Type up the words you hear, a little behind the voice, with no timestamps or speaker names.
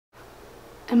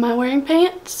Am I wearing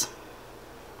pants?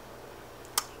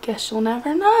 Guess you'll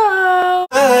never know.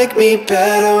 I like me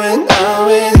better when I'm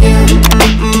with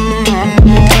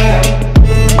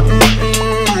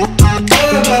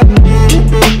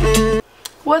you.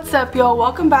 What's up, y'all?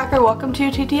 Welcome back or welcome to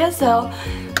TTSL.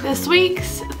 This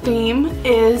week's theme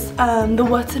is the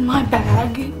what's in my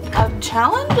bag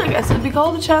challenge. I guess it'd be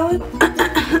called a challenge.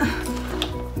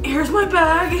 Here's my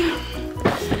bag.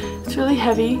 It's really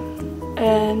heavy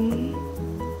and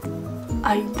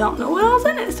I don't know what else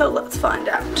in it, so let's find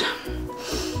out.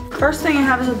 First thing I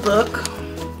have is a book.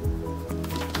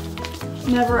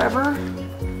 Never Ever.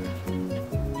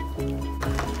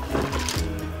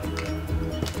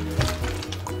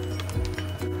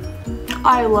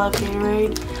 I love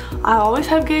Gatorade. I always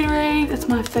have Gatorade. It's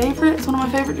my favorite. It's one of my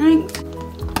favorite drinks.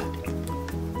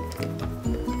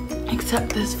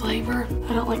 Except this flavor.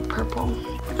 I don't like purple.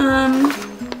 I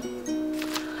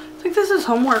think this is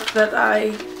homework that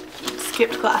I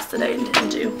skipped class today and didn't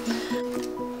do.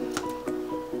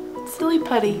 Silly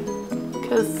putty.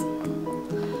 Because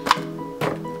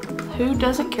who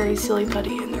doesn't carry silly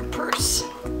putty in their purse?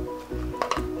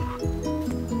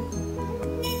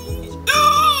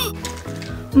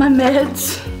 My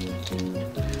meds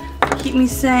keep me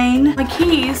sane. My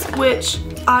keys, which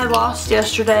I lost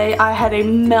yesterday, I had a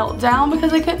meltdown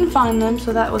because I couldn't find them,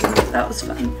 so that was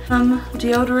fun.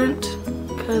 Deodorant,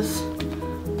 because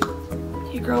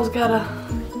you girls gotta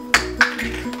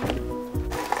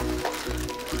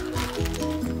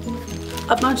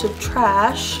a bunch of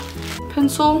trash.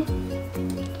 Pencil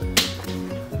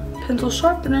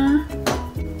sharpener,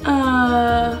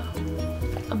 a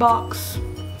box.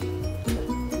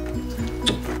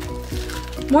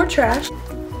 More trash,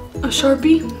 a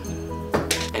Sharpie.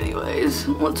 Anyways,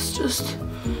 let's just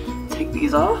take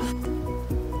these off.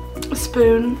 A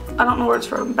spoon, I don't know where it's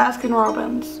from. Baskin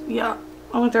Robbins. Yeah,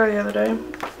 I went there the other day.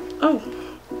 Oh.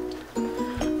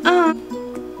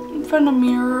 Found a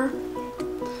mirror.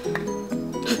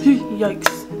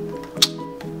 Yikes.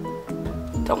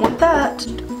 Don't want that.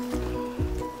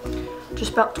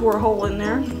 Just about tore a hole in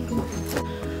there.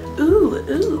 Ooh,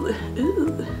 ooh,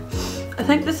 ooh. I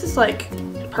think this is like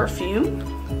perfume.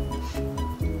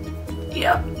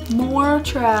 Yep, more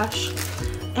trash.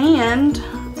 And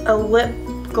a lip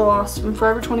gloss from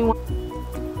Forever 21.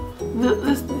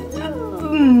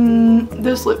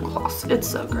 This lip gloss, it's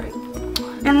so great.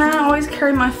 And then I always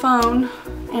carry my phone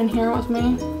in here with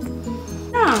me.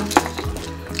 Yeah.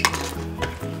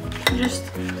 Just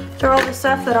throw all the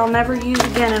stuff that I'll never use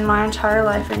again in my entire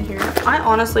life in here. I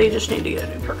honestly just need to get a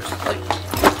new purse.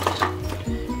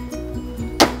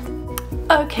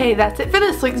 Okay, that's it for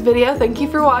this week's video. Thank you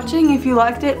for watching. If you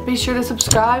liked it, be sure to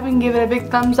subscribe and give it a big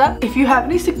thumbs up. If you have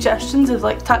any suggestions of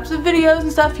like types of videos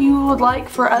and stuff you would like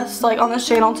for us like on this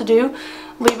channel to do,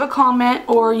 leave a comment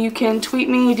or you can tweet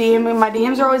me, DM me. My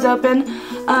DMs are always open.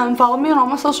 Follow me on all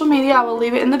my social media. I will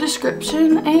leave it in the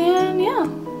description. And yeah,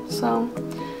 so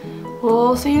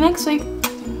we'll see you next week.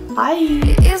 Bye.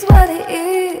 It is what it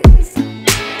is.